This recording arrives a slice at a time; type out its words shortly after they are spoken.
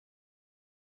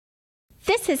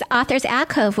This is Authors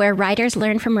Alcove, where writers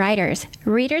learn from writers.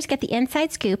 Readers get the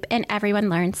inside scoop, and everyone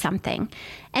learns something.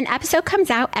 An episode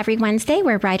comes out every Wednesday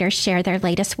where writers share their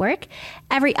latest work.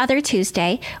 Every other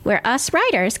Tuesday, where us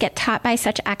writers get taught by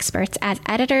such experts as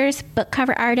editors, book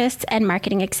cover artists, and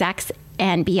marketing execs,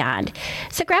 and beyond.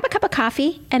 So grab a cup of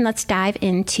coffee, and let's dive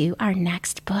into our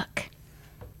next book.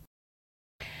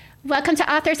 Welcome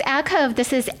to Authors Alcove.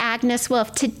 This is Agnes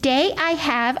Wolf. Today I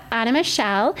have Anna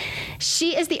Michelle.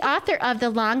 She is the author of the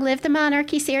Long Live the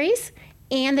Monarchy series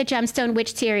and the Gemstone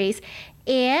Witch series,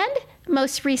 and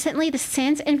most recently the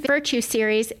Sins and Virtue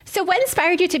series. So what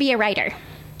inspired you to be a writer?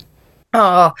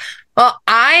 Oh, well,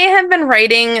 I have been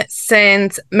writing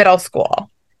since middle school.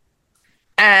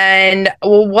 And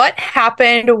what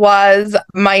happened was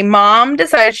my mom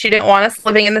decided she didn't want us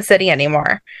living in the city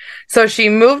anymore. So she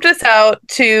moved us out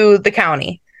to the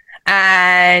county.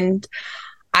 And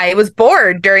I was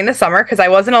bored during the summer because I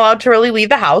wasn't allowed to really leave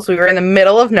the house. We were in the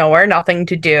middle of nowhere, nothing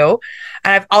to do.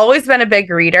 And I've always been a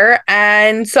big reader.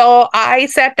 And so I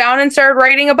sat down and started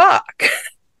writing a book.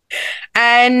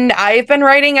 And I've been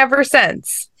writing ever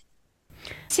since.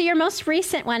 So your most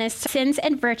recent one is Sins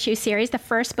and Virtue series. The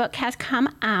first book has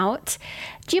come out.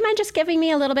 Do you mind just giving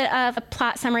me a little bit of a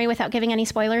plot summary without giving any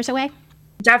spoilers away?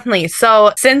 Definitely.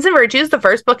 So Sins and Virtues, the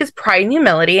first book is Pride and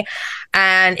Humility,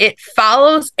 and it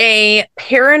follows a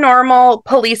paranormal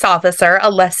police officer,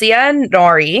 Alessia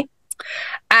Nori,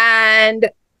 and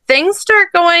things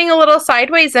start going a little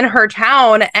sideways in her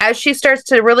town as she starts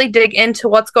to really dig into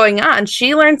what's going on.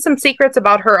 She learns some secrets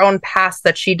about her own past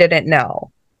that she didn't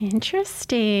know.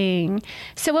 Interesting.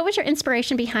 So what was your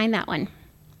inspiration behind that one?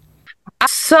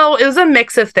 So it was a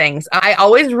mix of things. I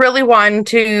always really wanted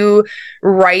to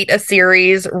write a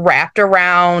series wrapped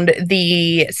around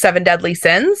the 7 deadly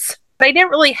sins. But I didn't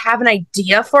really have an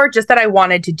idea for it, just that I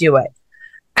wanted to do it.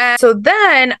 And so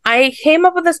then I came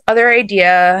up with this other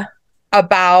idea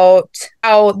about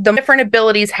how the different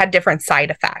abilities had different side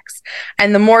effects.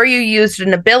 And the more you used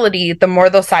an ability, the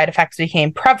more those side effects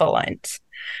became prevalent.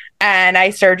 And I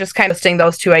started just kind of listing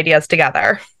those two ideas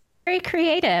together. Very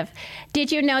creative.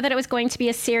 Did you know that it was going to be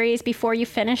a series before you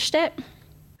finished it?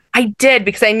 I did,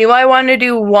 because I knew I wanted to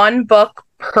do one book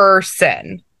per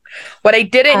sin. What I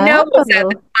didn't know was at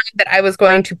the time that I was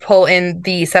going to pull in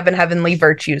the 7 heavenly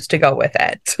virtues to go with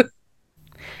it.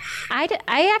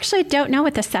 I actually don't know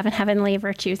what the 7 heavenly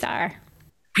virtues are.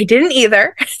 I didn't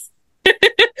either.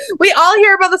 We all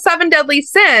hear about the 7 deadly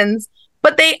sins,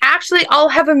 but they actually all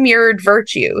have a mirrored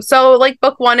virtue. So like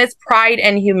book 1 is pride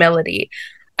and humility.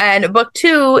 And book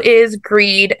 2 is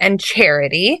greed and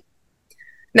charity.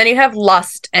 Then you have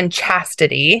lust and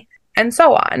chastity, and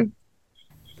so on.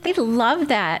 I love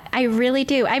that. I really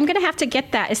do. I'm going to have to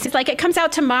get that. It's like it comes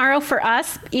out tomorrow for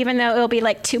us, even though it'll be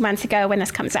like 2 months ago when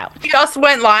this comes out. It just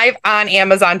went live on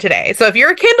Amazon today. So if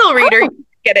you're a Kindle reader, you can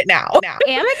get it now.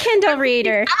 I am a Kindle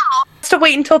reader. Just to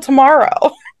wait until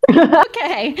tomorrow.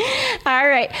 Okay. All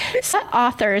right. So what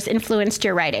authors influenced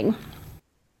your writing?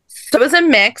 So it was a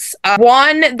mix.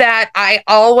 One that I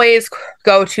always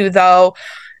go to, though,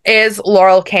 is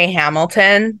Laurel K.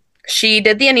 Hamilton. She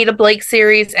did the Anita Blake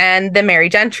series and the Mary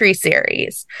Gentry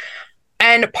series.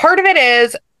 And part of it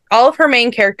is all of her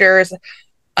main characters,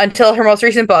 until her most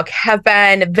recent book, have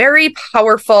been very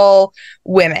powerful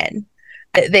women.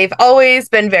 They've always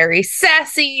been very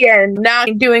sassy and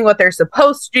not doing what they're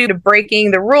supposed to do, to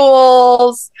breaking the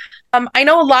rules. I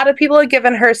know a lot of people have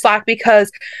given her slack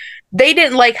because they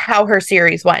didn't like how her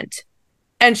series went.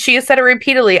 And she has said it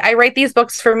repeatedly, I write these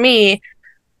books for me.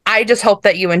 I just hope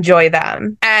that you enjoy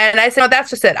them. And I said, no, that's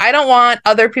just it. I don't want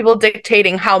other people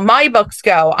dictating how my books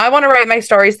go. I want to write my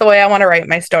stories the way I want to write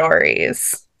my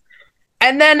stories.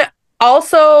 And then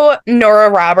also Nora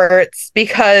Roberts,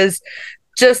 because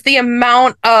just the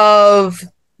amount of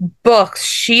books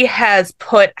she has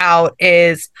put out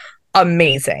is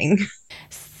amazing.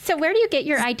 So where do you get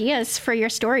your ideas for your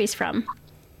stories from?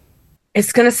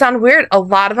 It's going to sound weird. A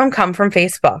lot of them come from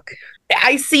Facebook.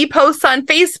 I see posts on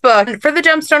Facebook for the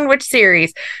Gemstone Witch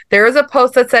series. There was a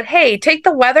post that said, hey, take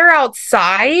the weather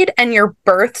outside and your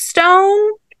birthstone.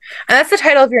 And that's the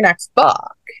title of your next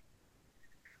book.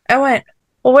 I went,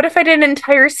 well, what if I did an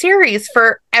entire series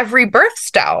for every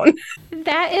birthstone?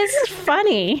 That is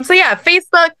funny. So yeah,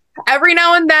 Facebook, every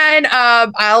now and then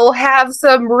I'll have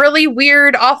some really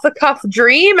weird off-the-cuff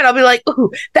dream and I'll be like,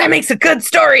 ooh, that makes a good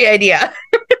story idea.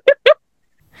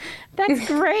 That's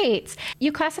great.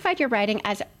 You classified your writing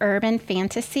as urban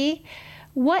fantasy.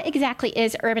 What exactly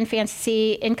is urban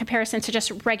fantasy in comparison to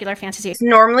just regular fantasy?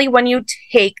 Normally, when you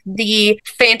take the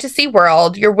fantasy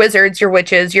world, your wizards, your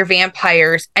witches, your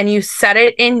vampires, and you set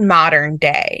it in modern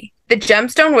day, The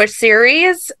Gemstone Witch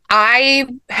series, I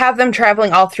have them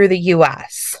traveling all through the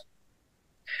US.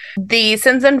 The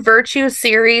Sins and Virtues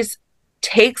series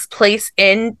takes place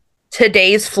in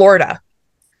today's Florida.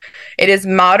 It is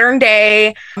modern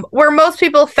day, where most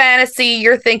people fantasy,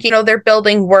 you're thinking, they're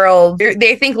building worlds.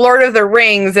 They think Lord of the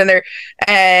Rings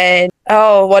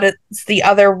what is the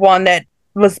other one that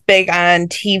was big on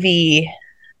TV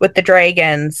with the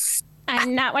dragons?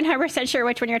 I'm not 100% sure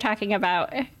which one you're talking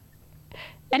about.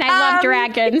 And I love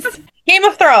dragons. Game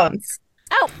of Thrones.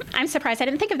 Oh, I'm surprised I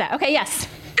didn't think of that. Okay, yes.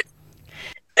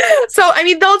 So, I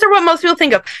mean, those are what most people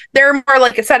think of. They're more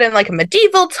like a set in like a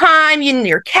medieval time,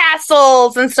 your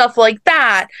castles and stuff like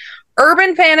that.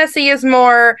 Urban fantasy is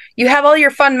more, you have all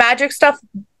your fun magic stuff,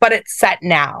 but it's set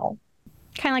now.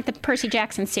 Kind of like the Percy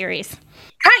Jackson series.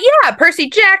 Yeah, Percy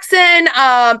Jackson,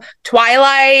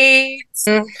 Twilight.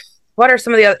 What are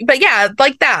some of the other? But yeah,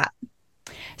 like that.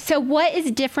 So what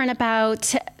is different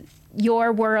about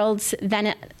your worlds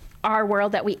than our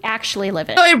world that we actually live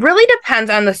in? So it really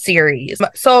depends on the series.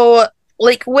 So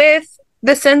like with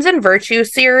the Sins and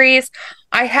Virtues series,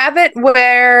 I have it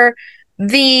where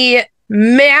the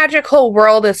magical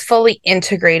world is fully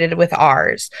integrated with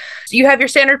ours. So you have your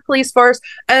standard police force,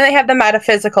 and they have the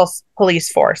metaphysical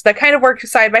police force that kind of work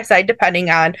side by side depending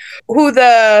on who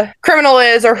the criminal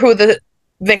is or who the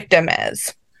victim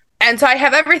is. And so I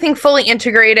have everything fully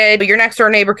integrated. Your next door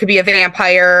neighbor could be a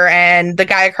vampire and the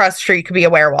guy across the street could be a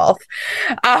werewolf.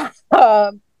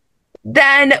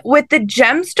 Then with the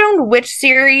Gemstone Witch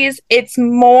series, it's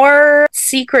more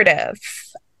secretive.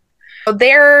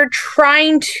 They're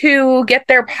trying to get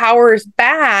their powers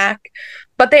back,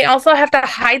 but they also have to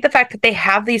hide the fact that they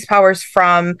have these powers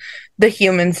from the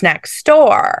humans next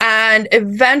door. And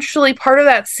eventually part of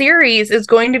that series is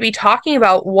going to be talking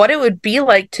about what it would be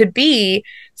like to be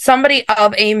somebody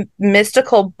of a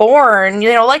mystical born,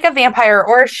 like a vampire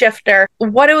or a shifter,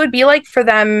 what it would be like for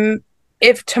them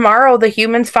if tomorrow the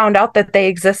humans found out that they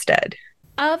existed.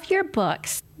 Of your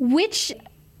books, which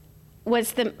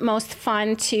was the most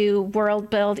fun to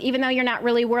world build, even though you're not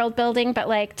really world building, but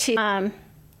like to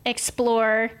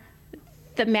explore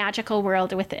the magical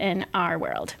world within our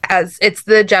world? As it's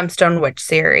the Gemstone Witch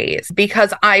series,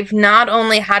 because I've not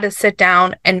only had to sit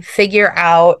down and figure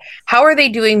out how are they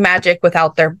doing magic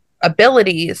without their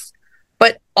abilities,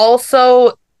 but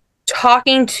also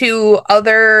talking to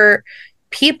other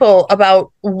people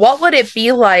about what would it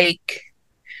be like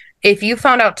if you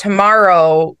found out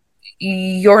tomorrow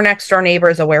your next door neighbor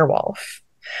is a werewolf.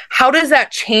 How does that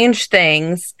change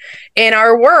things in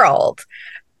our world?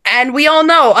 And we all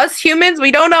know, us humans,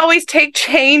 we don't always take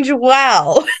change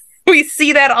well. We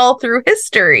see that all through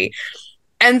history.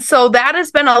 And so that has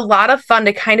been a lot of fun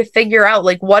to kind of figure out,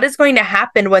 like, what is going to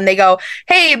happen when they go,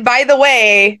 hey, by the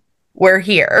way, we're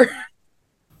here.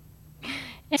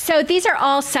 So these are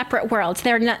all separate worlds.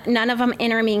 None of them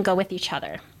intermingle with each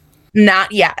other.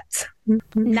 Not yet.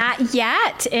 Not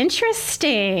yet.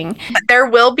 Interesting. There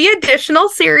will be additional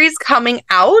series coming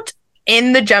out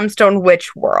in the Gemstone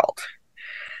Witch world.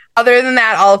 Other than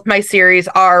that, all of my series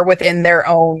are within their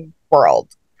own world.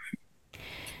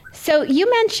 So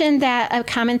you mentioned that a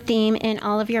common theme in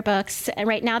all of your books,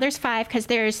 right now there's 5, because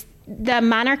there's the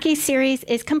Monarchy series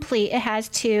is complete. It has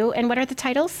 2. And what are the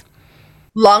titles?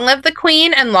 Long Live the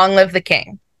Queen and Long Live the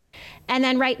King. And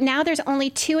then right now there's only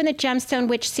 2 in the Gemstone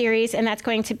Witch series, and that's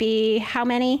going to be how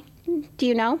many? Do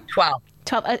you know? 12.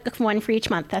 12, 1 for each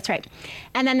month. That's right.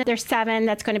 And then there's 7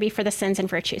 that's going to be for the Sins and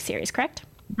Virtues series, correct?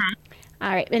 Mm-hmm. All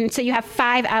right. And so you have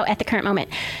 5 out at the current moment.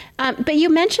 But you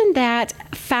mentioned that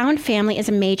found family is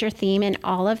a major theme in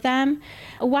all of them.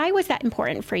 Why was that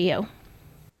important for you?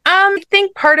 I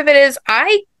think part of it is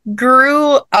I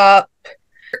grew up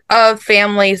of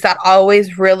families that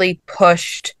always really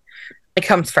pushed it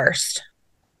comes first.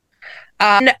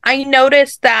 And I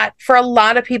noticed that for a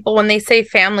lot of people, when they say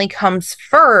family comes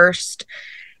first,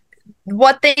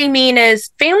 what they mean is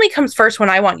family comes first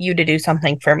when I want you to do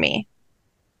something for me.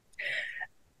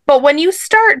 But when you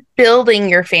start building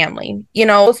your family,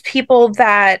 those people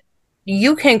that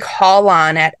you can call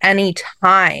on at any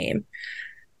time,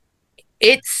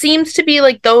 it seems to be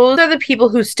like those are the people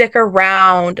who stick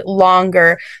around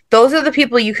longer. Those are the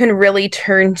people you can really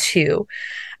turn to.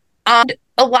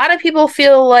 A lot of people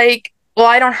feel like, well,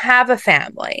 I don't have a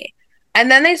family. And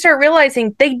then they start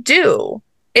realizing they do.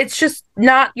 It's just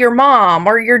not your mom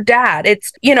or your dad.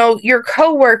 It's, your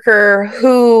coworker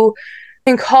who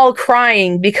can call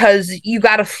crying because you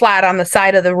got a flat on the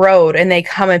side of the road and they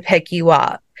come and pick you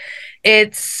up.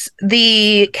 It's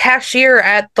the cashier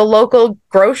at the local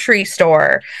grocery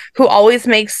store who always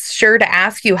makes sure to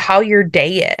ask you how your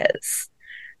day is.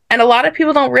 And a lot of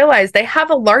people don't realize they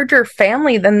have a larger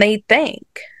family than they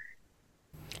think.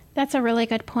 That's a really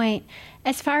good point.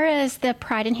 As far as the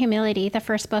Pride and Humility, the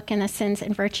first book in the Sins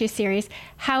and Virtue series,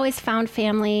 how is found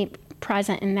family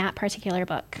present in that particular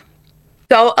book?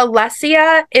 So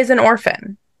Alessia is an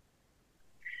orphan.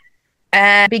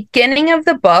 At the beginning of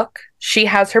the book, she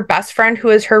has her best friend who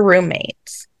is her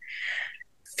roommate.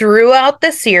 Throughout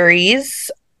the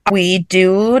series, we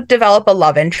do develop a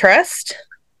love interest.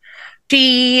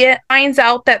 She finds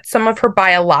out that some of her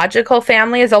biological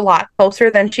family is a lot closer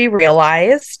than she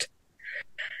realized.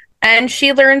 And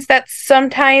she learns that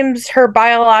sometimes her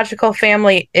biological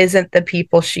family isn't the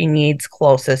people she needs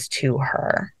closest to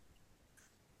her.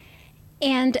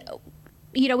 And,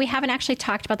 we haven't actually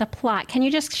talked about the plot. Can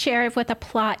you just share what the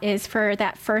plot is for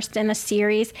that first in the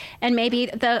series and maybe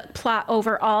the plot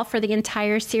overall for the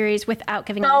entire series without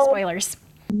giving any spoilers?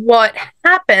 What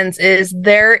happens is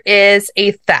there is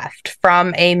a theft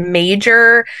from a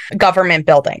major government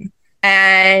building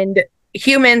and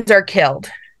humans are killed.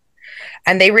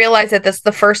 And they realize that this is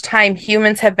the first time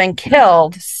humans have been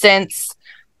killed since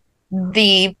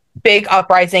the big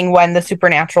uprising when the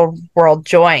supernatural world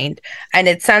joined. And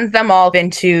it sends them all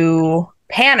into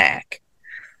panic.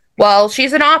 Well,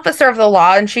 she's an officer of the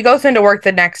law and she goes into work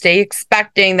the next day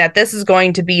expecting that this is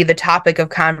going to be the topic of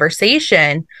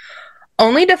conversation,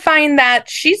 only to find that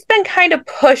she's been kind of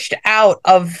pushed out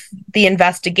of the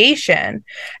investigation.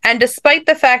 And despite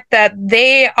the fact that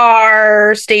they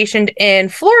are stationed in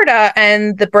Florida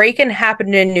and the break-in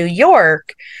happened in New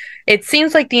York, it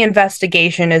seems like the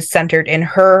investigation is centered in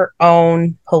her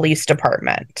own police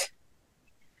department.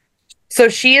 So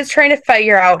she is trying to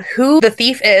figure out who the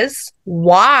thief is,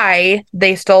 why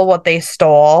they stole what they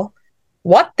stole,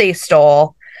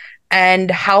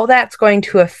 and how that's going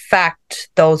to affect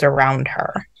those around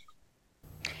her.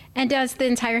 And does the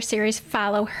entire series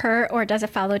follow her or does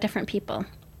it follow different people?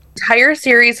 The entire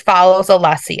series follows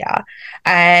Alessia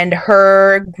and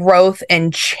her growth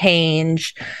and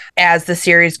change as the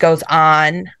series goes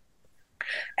on.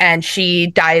 And she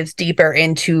dives deeper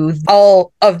into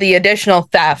all of the additional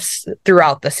thefts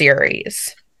throughout the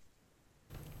series.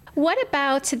 What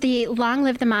about the Long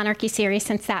Live the Monarchy series,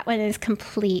 since that one is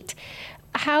complete?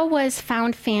 How was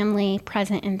found family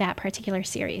present in that particular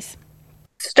series?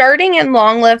 Starting in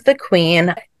Long Live the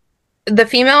Queen, the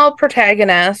female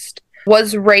protagonist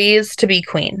was raised to be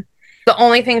queen. The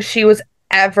only thing she was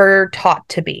ever taught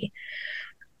to be.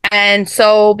 And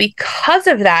so because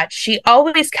of that, she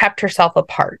always kept herself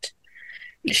apart.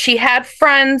 She had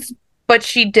friends, but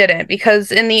she didn't,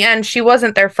 because in the end, she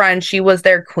wasn't their friend. She was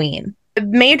their queen. The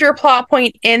major plot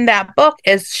point in that book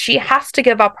is she has to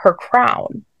give up her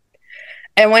crown.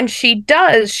 And when she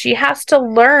does, she has to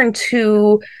learn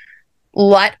to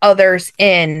let others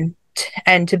in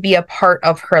and to be a part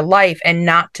of her life and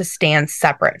not to stand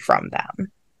separate from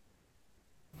them.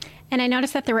 And I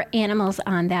noticed that there were animals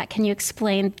on that. Can you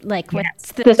explain,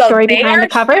 what's the story behind the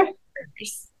cover?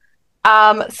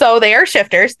 So they are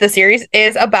shifters. The series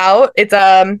is about,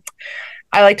 I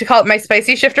like to call it my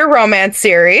spicy shifter romance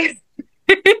series.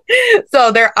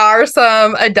 So there are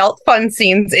some adult fun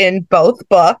scenes in both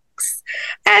books.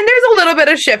 And there's a little bit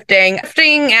of shifting.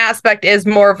 Shifting aspect is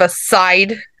more of a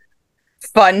side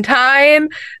fun time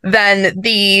than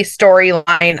the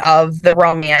storyline of the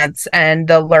romance and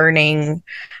the learning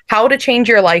how to change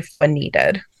your life when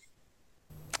needed.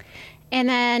 And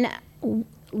then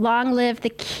Long Live the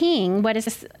King. What is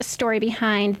the story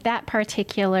behind that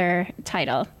particular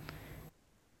title?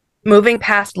 Moving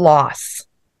past loss.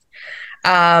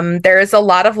 There is a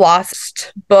lot of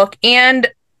lost book and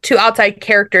two outside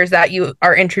characters that you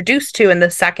are introduced to in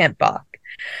the second book.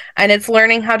 And it's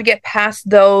learning how to get past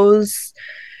those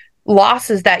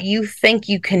losses that you think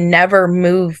you can never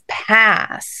move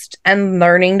past and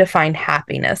learning to find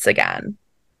happiness again.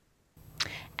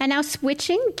 And now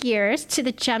switching gears to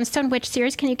the Gemstone Witch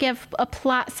series, can you give a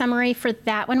plot summary for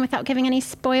that one without giving any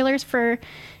spoilers for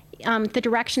the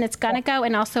direction it's going to go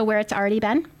and also where it's already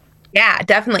been? Yeah,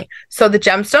 definitely. So the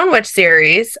Gemstone Witch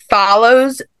series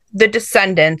follows the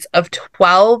descendants of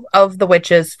 12 of the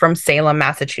witches from Salem,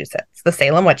 Massachusetts, the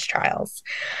Salem witch trials.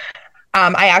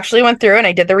 I actually went through and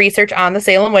I did the research on the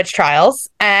Salem witch trials,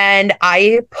 and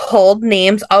I pulled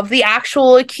names of the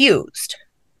actual accused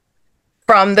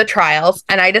from the trials,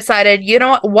 and I decided, you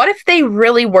know what if they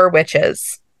really were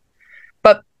witches?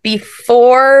 But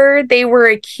before they were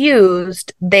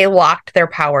accused, they locked their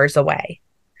powers away.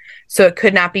 So it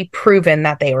could not be proven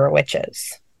that they were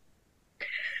witches.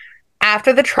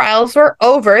 After the trials were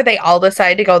over, they all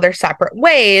decided to go their separate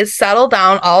ways, settle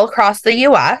down all across the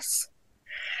U.S.,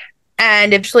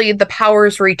 and eventually the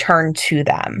powers returned to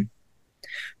them.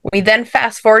 We then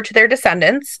fast forward to their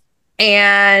descendants,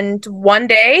 and one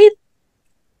day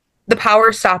the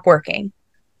powers stop working.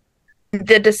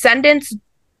 The descendants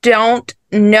don't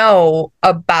know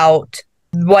about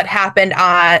what happened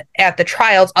at the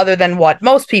trials other than what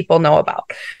most people know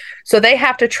about. So they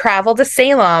have to travel to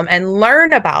Salem and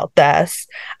learn about this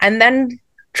and then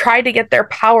try to get their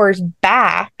powers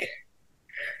back.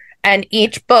 And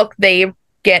each book, they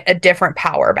get a different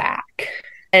power back.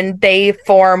 And they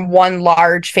form one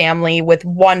large family with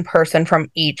one person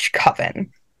from each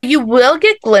coven. You will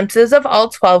get glimpses of all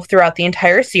 12 throughout the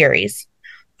entire series.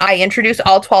 I introduce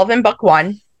all 12 in book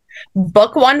 1.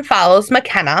 Book 1 follows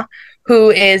McKenna,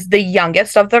 who is the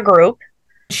youngest of the group.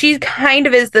 She kind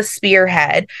of is the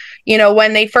spearhead. You know,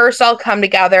 when they first all come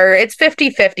together, it's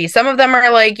 50-50. Some of them are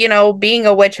like, you know, being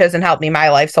a witch hasn't helped me my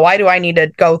life, so why do I need to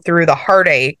go through the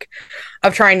heartache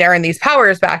of trying to earn these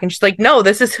powers back? And she's like, no,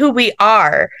 this is who we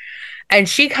are. And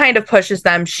she kind of pushes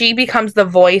them. She becomes the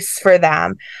voice for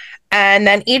them. And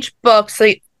then each book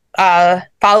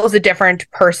follows a different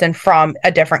person from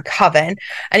a different coven.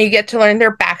 And you get to learn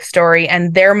their backstory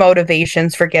and their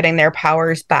motivations for getting their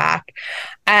powers back.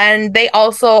 And they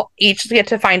also each get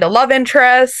to find a love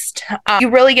interest. You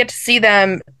really get to see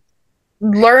them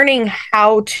learning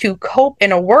how to cope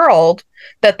in a world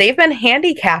that they've been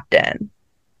handicapped in,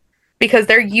 because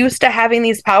they're used to having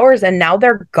these powers and now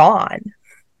they're gone.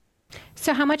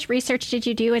 So how much research did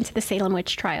you do into the Salem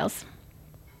witch trials?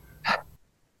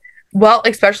 Well,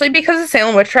 especially because the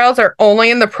Salem witch trials are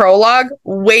only in the prologue,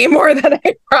 way more than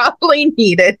I probably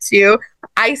needed to.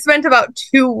 I spent about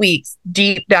 2 weeks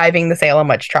deep diving the Salem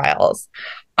witch trials.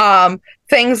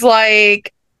 Things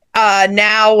like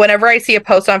now, whenever I see a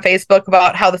post on Facebook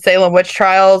about how the Salem witch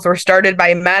trials were started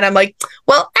by men, I'm like,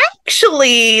 well,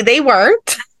 actually, they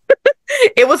weren't.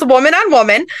 It was woman on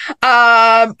woman.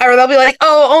 Or they'll be like,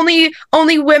 oh,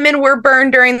 only women were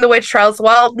burned during the witch trials.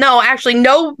 Well, no, actually,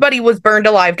 nobody was burned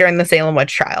alive during the Salem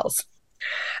witch trials.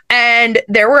 And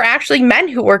there were actually men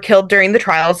who were killed during the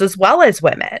trials as well as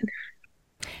women.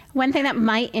 One thing that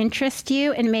might interest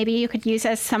you, and maybe you could use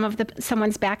as someone's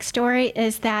backstory,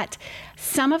 is that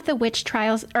some of the witch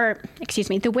trials,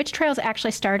 the witch trials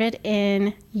actually started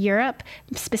in Europe,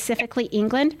 specifically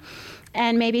England.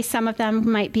 And maybe some of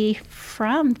them might be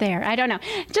from there. I don't know.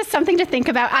 Just something to think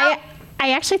about.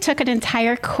 I actually took an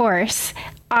entire course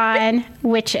on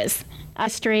witches,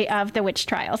 history of the witch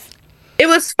trials. It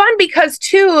was fun because,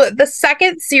 too, the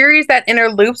second series that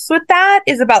interloops with that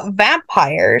is about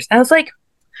vampires. I was like,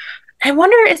 I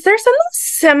wonder, is there something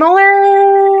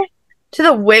similar to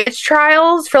the witch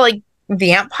trials for, like,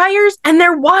 vampires? And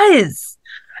there was.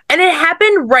 And it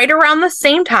happened right around the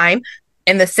same time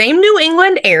in the same New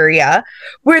England area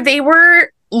where they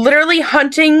were literally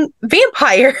hunting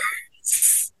vampires.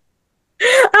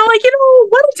 I'm like,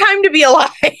 what a time to be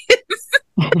alive.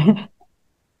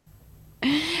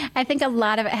 I think a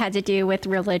lot of it had to do with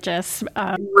religious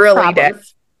really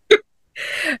problems. Did.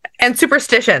 And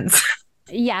superstitions.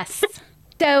 Yes.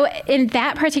 So in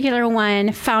that particular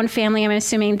one, found family, I'm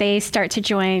assuming they start to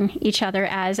join each other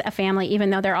as a family, even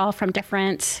though they're all from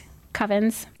different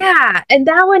covens. Yeah, and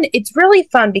that one, it's really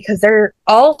fun because they're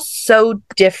all so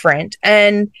different.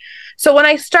 And so when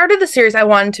I started the series, I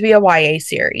wanted to be a YA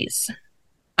series.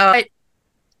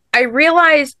 I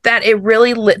realized that it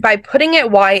really, by putting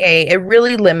it YA, it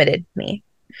really limited me.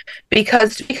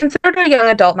 Because to be considered a young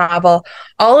adult novel,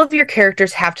 all of your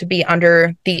characters have to be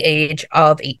under the age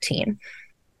of 18.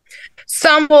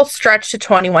 Some will stretch to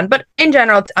 21, but in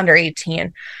general, it's under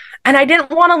 18. And I didn't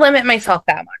want to limit myself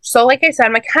that much. So like I said,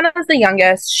 McKenna's the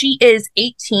youngest. She is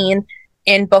 18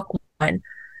 in book 1.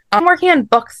 I'm working on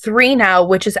book 3 now,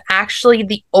 which is actually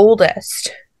the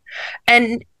oldest.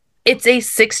 And it's a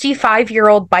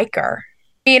 65-year-old biker.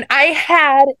 I mean,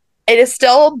 it is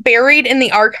still buried in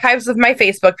the archives of my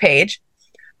Facebook page,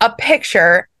 a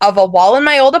picture of a wall in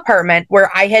my old apartment where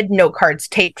I had note cards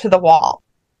taped to the wall.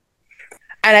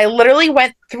 And I literally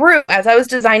went through as I was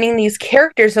designing these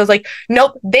characters. I was like,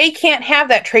 nope, they can't have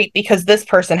that trait because this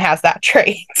person has that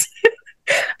trait.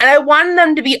 And I wanted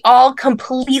them to be all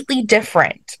completely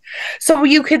different. So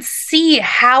you could see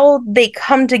how they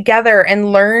come together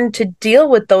and learn to deal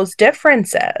with those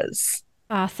differences.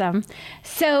 Awesome.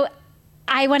 So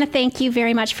I want to thank you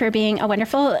very much for being a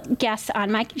wonderful guest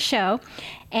on my show.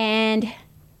 And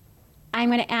I'm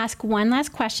going to ask one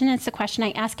last question. It's a question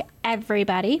I ask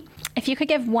everybody. If you could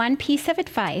give one piece of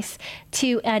advice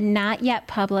to a not yet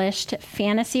published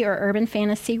fantasy or urban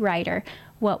fantasy writer,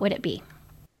 what would it be?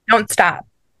 Don't stop.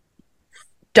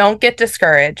 Don't get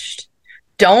discouraged.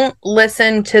 Don't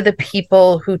listen to the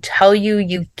people who tell you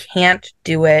you can't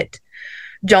do it.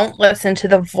 Don't listen to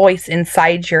the voice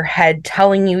inside your head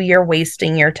telling you you're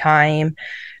wasting your time.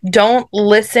 Don't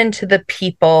listen to the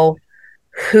people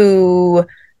who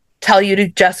tell you to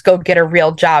just go get a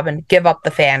real job and give up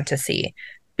the fantasy.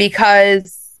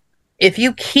 Because if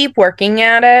you keep working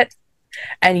at it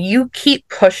and you keep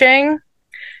pushing,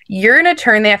 you're going to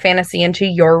turn that fantasy into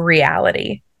your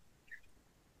reality.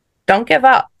 Don't give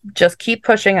up. Just keep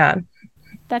pushing on.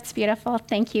 That's beautiful.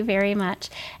 Thank you very much.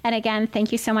 And again,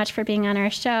 thank you so much for being on our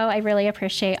show. I really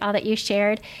appreciate all that you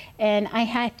shared. And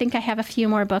I think I have a few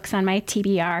more books on my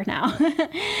TBR now.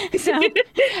 So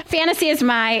fantasy is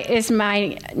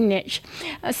my niche.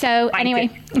 So anyway,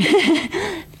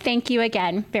 thank you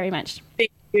again very much.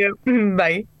 Thank you.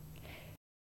 Bye.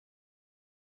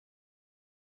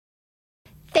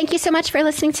 Thank you so much for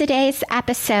listening to today's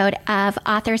episode of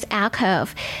Author's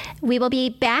Alcove. We will be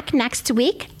back next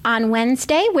week on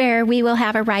Wednesday, where we will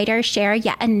have a writer share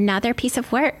yet another piece of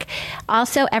work.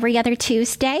 Also, every other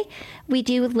Tuesday, we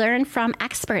do learn from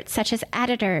experts such as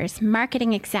editors,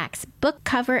 marketing execs, book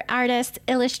cover artists,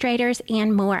 illustrators,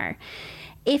 and more.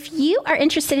 If you are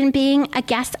interested in being a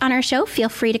guest on our show, feel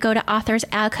free to go to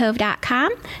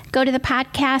authorsalcove.com, go to the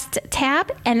podcast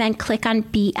tab, and then click on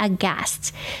Be a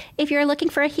Guest. If you're looking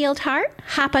for a healed heart,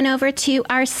 hop on over to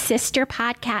our sister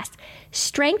podcast,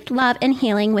 Strength, Love, and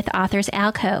Healing with Author's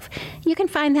Alcove. You can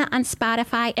find that on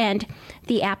Spotify and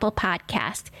the Apple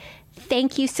Podcast.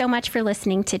 Thank you so much for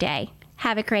listening today.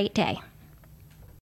 Have a great day.